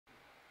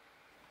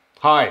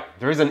Hi,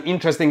 there is an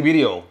interesting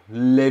video.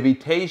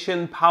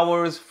 Levitation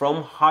powers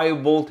from high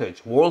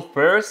voltage. World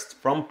first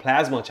from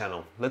plasma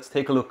channel. Let's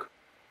take a look.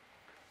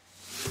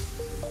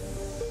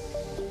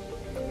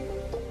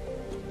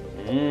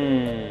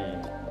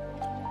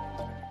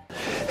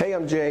 Hey,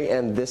 I'm Jay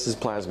and this is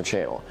Plasma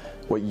Channel.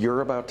 What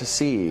you're about to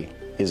see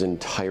is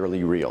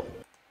entirely real.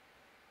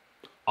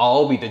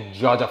 I'll be the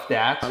judge of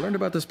that. I learned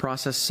about this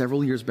process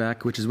several years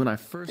back, which is when I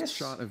first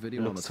shot a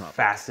video on the topic.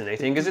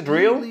 Fascinating. Is it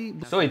real?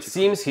 So it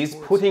seems he's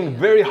putting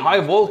very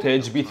high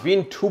voltage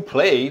between two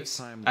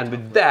plates, and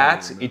with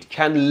that, it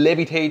can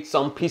levitate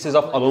some pieces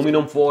of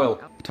aluminum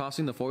foil.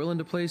 Tossing the foil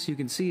into place, you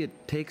can see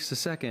it takes a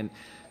second.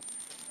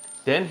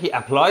 Then he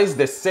applies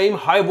the same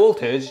high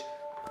voltage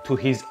to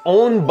his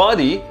own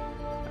body,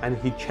 and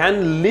he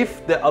can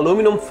lift the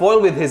aluminum foil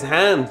with his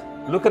hand.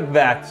 Look at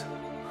that.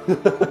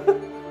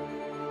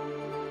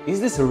 Is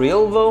this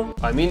real though?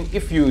 I mean,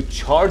 if you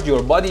charge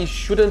your body,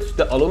 shouldn't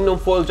the aluminum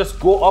foil just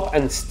go up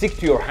and stick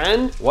to your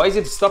hand? Why is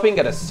it stopping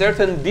at a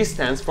certain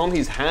distance from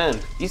his hand?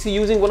 Is he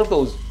using one of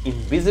those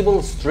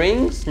invisible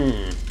strings?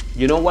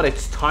 You know what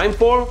it's time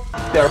for?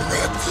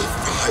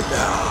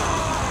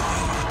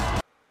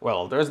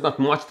 Well, there's not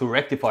much to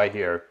rectify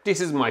here. This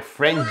is my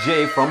friend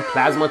Jay from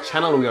Plasma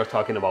Channel we are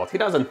talking about. He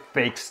doesn't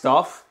fake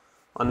stuff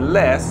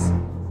unless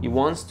he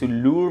wants to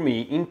lure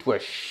me into a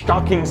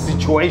shocking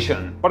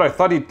situation. But I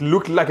thought it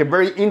looked like a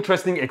very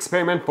interesting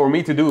experiment for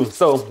me to do,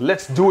 so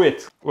let's do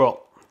it.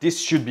 Well, this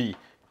should be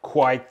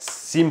quite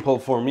simple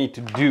for me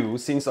to do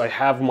since I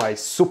have my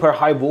super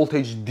high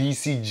voltage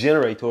DC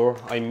generator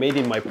I made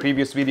in my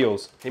previous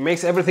videos. It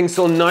makes everything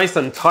so nice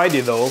and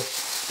tidy though.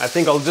 I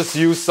think I'll just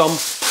use some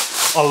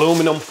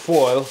aluminum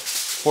foil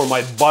for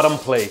my bottom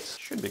plate.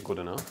 Should be good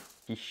enough.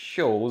 He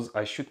shows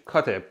I should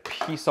cut a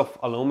piece of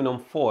aluminum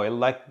foil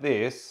like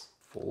this.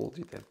 Fold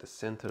it at the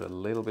center a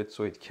little bit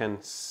so it can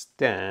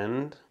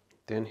stand.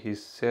 Then he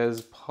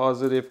says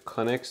positive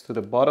connects to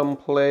the bottom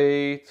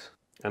plate.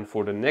 And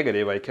for the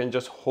negative, I can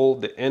just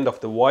hold the end of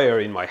the wire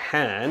in my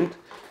hand.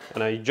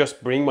 And I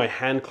just bring my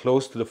hand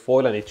close to the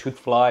foil and it should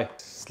fly.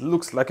 This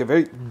looks like a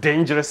very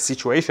dangerous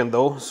situation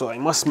though, so I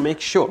must make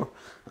sure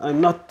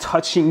I'm not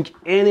touching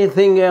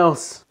anything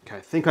else. Okay,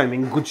 I think I'm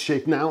in good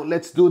shape now.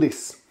 Let's do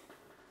this.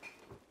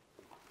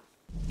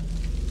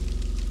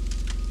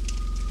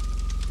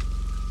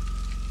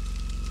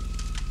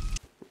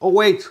 Oh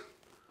wait,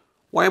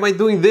 why am I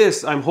doing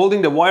this? I'm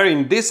holding the wire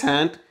in this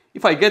hand.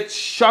 If I get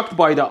shocked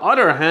by the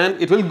other hand,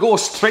 it will go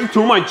straight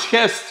through my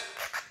chest.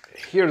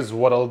 Here's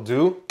what I'll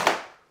do.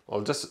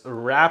 I'll just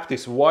wrap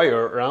this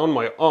wire around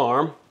my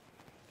arm.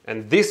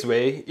 And this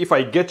way, if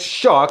I get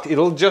shocked,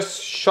 it'll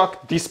just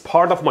shock this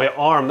part of my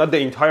arm, not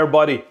the entire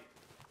body.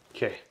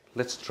 Okay,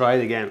 let's try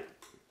it again.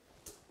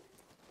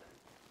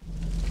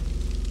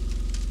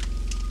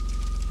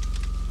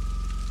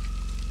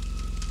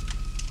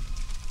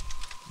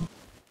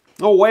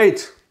 Oh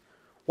wait,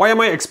 why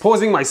am I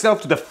exposing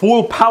myself to the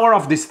full power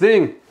of this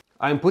thing?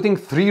 I'm putting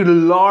 3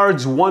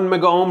 large 1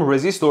 mega ohm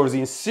resistors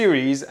in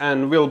series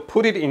and will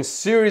put it in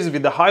series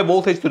with the high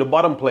voltage to the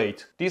bottom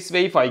plate. This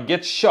way if I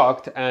get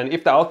shocked and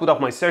if the output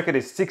of my circuit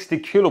is 60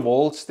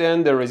 kilovolts,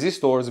 then the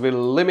resistors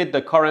will limit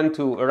the current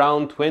to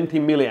around 20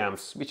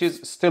 milliamps, which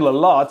is still a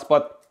lot,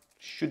 but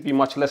should be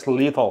much less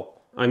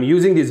lethal. I'm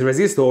using these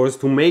resistors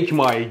to make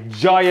my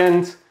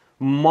giant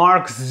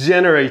Marx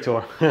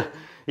generator.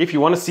 If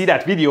you want to see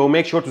that video,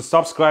 make sure to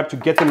subscribe to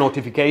get the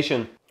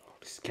notification.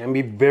 This can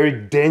be very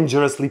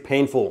dangerously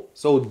painful,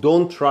 so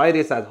don't try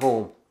this at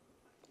home.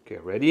 Okay,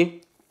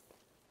 ready?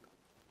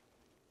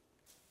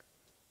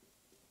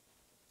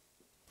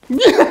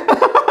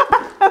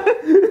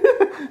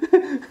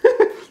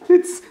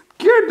 It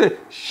scared the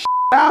shit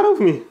out of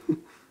me.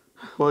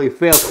 Well, it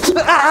failed.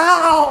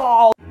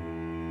 Ow!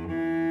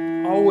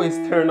 Always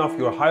turn off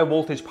your high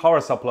voltage power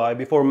supply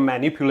before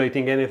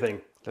manipulating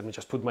anything. Let me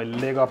just put my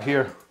leg up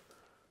here.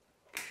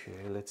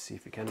 Okay, let's see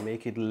if we can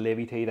make it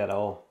levitate at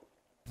all.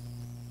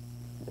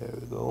 There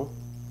we go.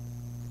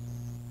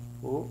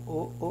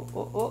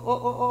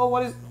 Oh,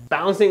 what is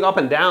bouncing up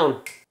and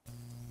down?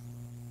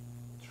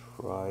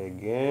 Try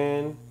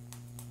again.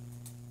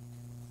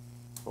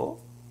 Oh,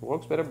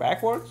 works better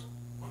backwards?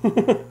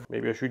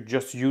 Maybe I should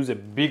just use a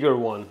bigger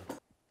one.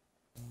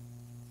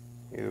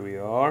 Here we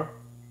are.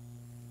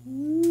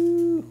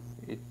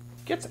 It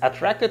gets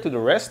attracted to the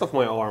rest of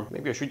my arm.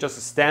 Maybe I should just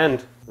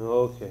stand.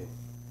 Okay.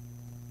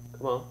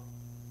 Come on.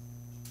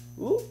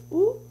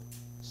 Ooh.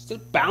 Still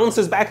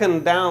bounces back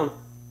and down.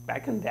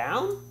 Back and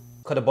down?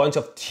 Cut a bunch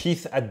of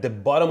teeth at the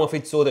bottom of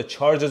it so the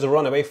charges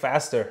run away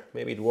faster.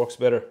 Maybe it works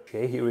better.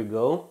 Okay, here we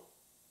go.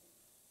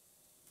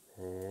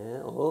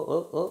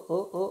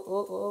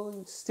 Oh.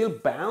 It still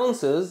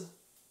bounces.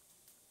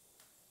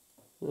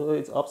 Oh,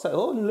 it's upside.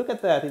 Oh, look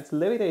at that. It's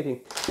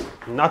levitating.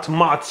 Not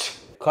much.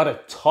 Cut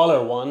a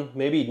taller one.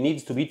 Maybe it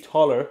needs to be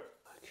taller.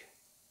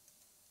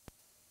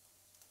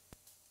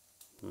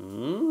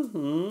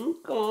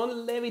 Come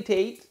on,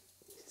 levitate.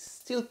 It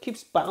still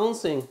keeps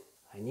bouncing.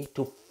 I need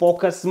to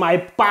focus my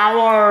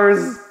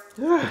powers.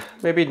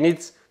 Maybe it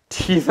needs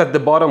teeth at the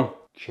bottom.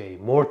 Okay,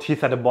 more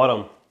teeth at the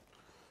bottom.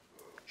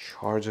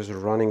 Chargers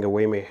running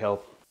away may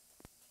help.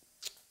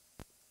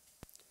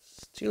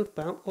 Still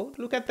bound. Oh,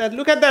 look at that.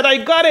 Look at that. I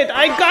got it.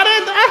 I got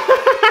it.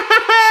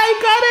 I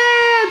got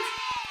it.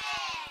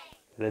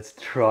 Let's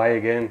try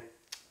again.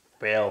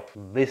 Well,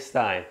 this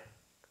time.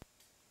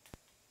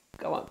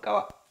 Come on, come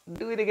on.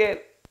 Do it again.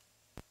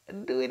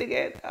 Do it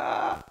again.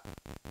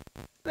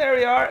 There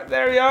we are.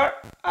 There we are.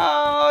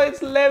 Oh,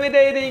 it's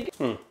levitating.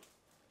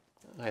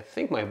 I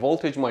think my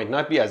voltage might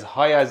not be as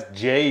high as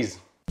Jay's.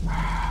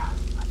 I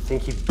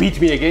think he beat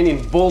me again in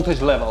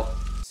voltage level.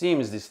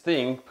 Seems this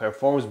thing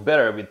performs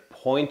better with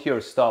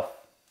pointier stuff.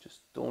 Just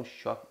don't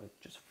shock me.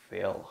 Just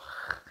fail.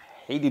 I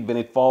hate it when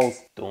it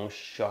falls. Don't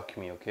shock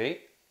me,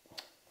 okay?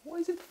 Why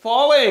is it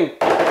falling?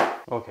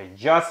 Okay,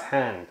 just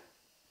hand.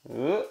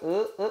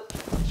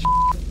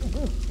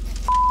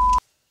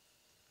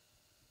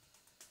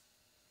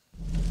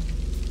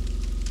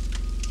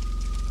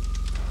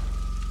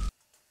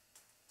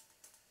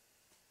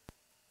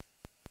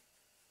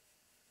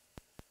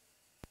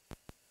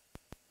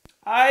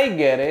 I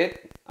get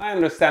it. I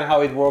understand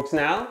how it works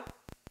now.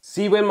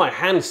 See, when my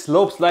hand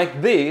slopes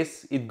like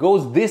this, it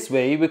goes this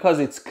way because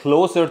it's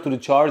closer to the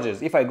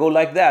charges. If I go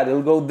like that,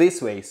 it'll go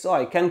this way, so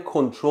I can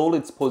control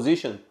its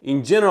position.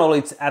 In general,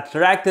 it's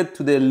attracted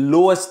to the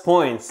lowest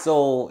point,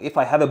 so if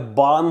I have a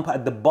bump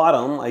at the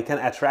bottom, I can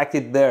attract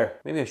it there.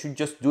 Maybe I should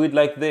just do it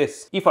like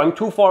this. If I'm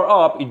too far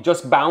up, it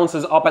just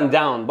bounces up and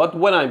down, but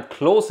when I'm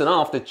close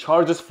enough, the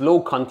charges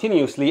flow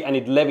continuously and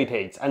it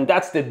levitates. And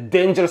that's the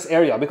dangerous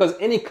area, because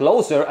any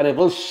closer and it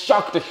will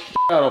shock the shit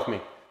out of me.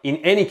 In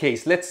any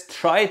case, let's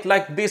try it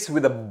like this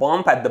with a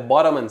bump at the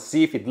bottom and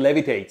see if it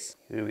levitates.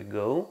 Here we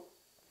go.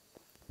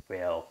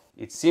 Well,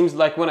 it seems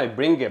like when I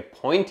bring a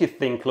pointy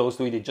thing close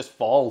to it, it just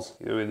falls.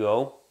 Here we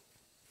go.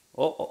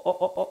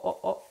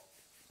 Oh.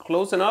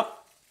 Close enough.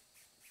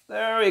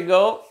 There we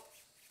go.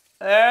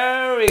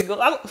 There we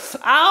go.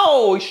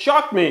 Ow! It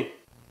shocked me.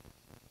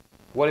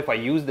 What if I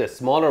use the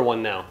smaller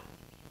one now?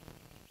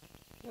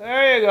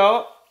 There you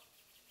go.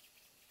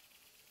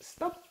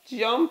 Stop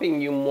jumping,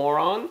 you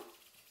moron.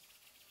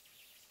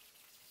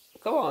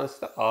 Come on,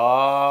 stop.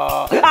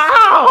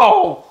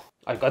 Ow!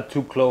 I got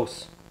too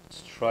close.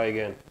 Let's try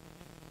again.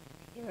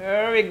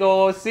 There we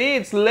go. See,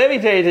 it's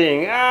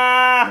levitating. Shit!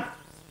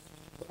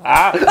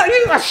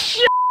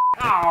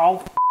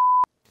 Ow!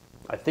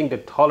 I think the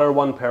taller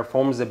one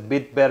performs a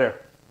bit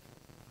better.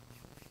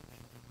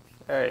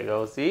 There you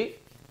go, see?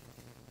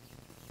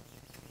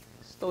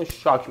 Just don't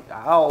shock me.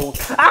 Ow!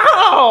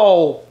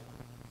 Ow!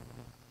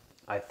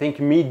 I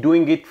think me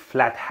doing it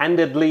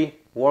flat-handedly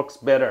works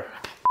better.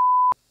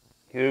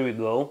 Here we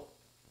go.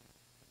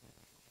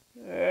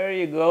 There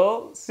you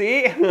go.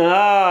 See?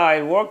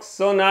 It works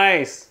so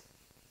nice.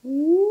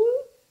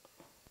 Oh,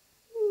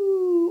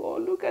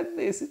 look at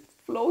this. It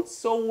floats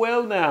so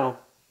well now.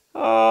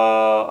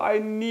 I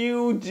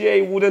knew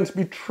Jay wouldn't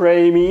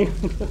betray me.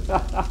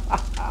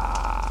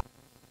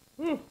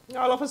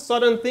 All of a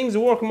sudden, things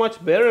work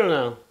much better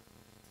now.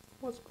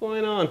 What's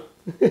going on?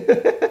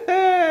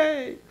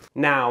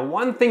 Now,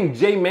 one thing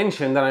Jay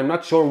mentioned, and I'm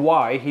not sure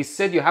why, he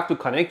said you have to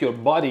connect your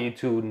body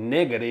to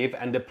negative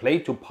and the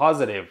plate to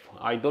positive.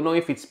 I don't know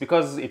if it's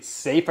because it's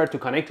safer to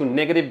connect to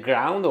negative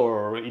ground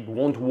or it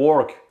won't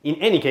work. In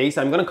any case,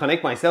 I'm gonna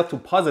connect myself to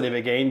positive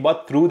again,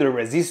 but through the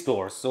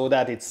resistor so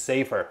that it's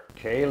safer.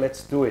 Okay,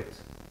 let's do it.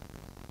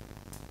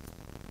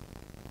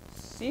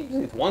 Seems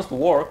it wants to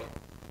work.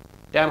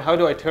 Damn, how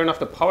do I turn off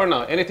the power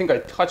now? Anything I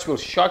touch will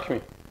shock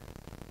me.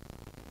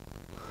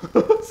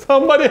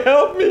 Somebody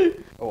help me!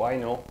 Oh, I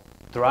know.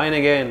 Trying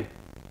again.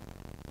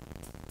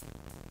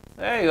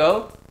 There you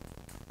go.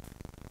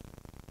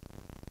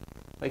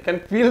 I can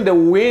feel the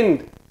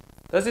wind.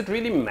 Does it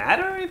really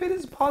matter if it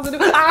is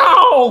positive?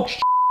 Ow!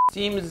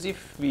 Seems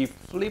if we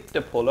flip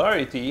the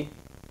polarity,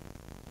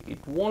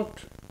 it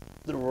won't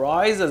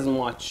rise as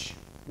much.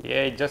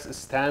 Yeah, it just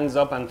stands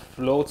up and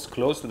floats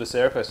close to the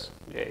surface.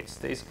 Yeah, it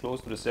stays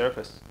close to the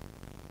surface.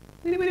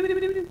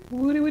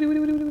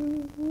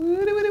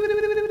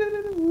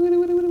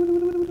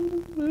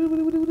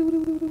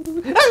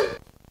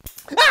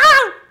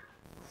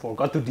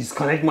 Forgot to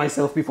disconnect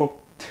myself before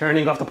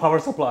turning off the power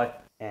supply.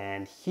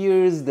 And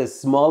here's the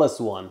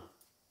smallest one.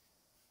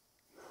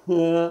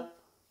 Well,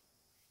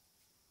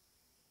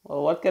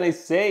 what can I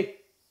say?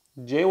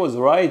 Jay was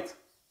right.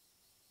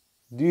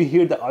 Do you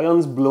hear the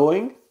ions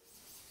blowing?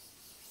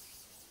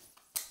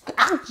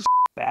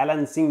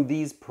 Balancing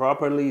these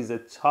properly is a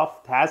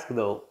tough task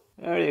though.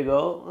 There you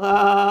go.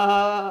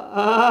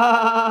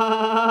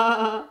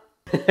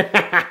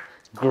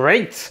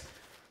 Great!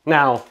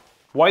 Now,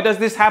 why does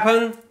this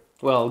happen?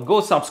 Well,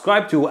 go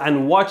subscribe to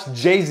and watch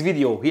Jay's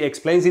video. He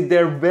explains it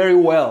there very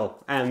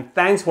well. And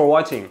thanks for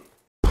watching.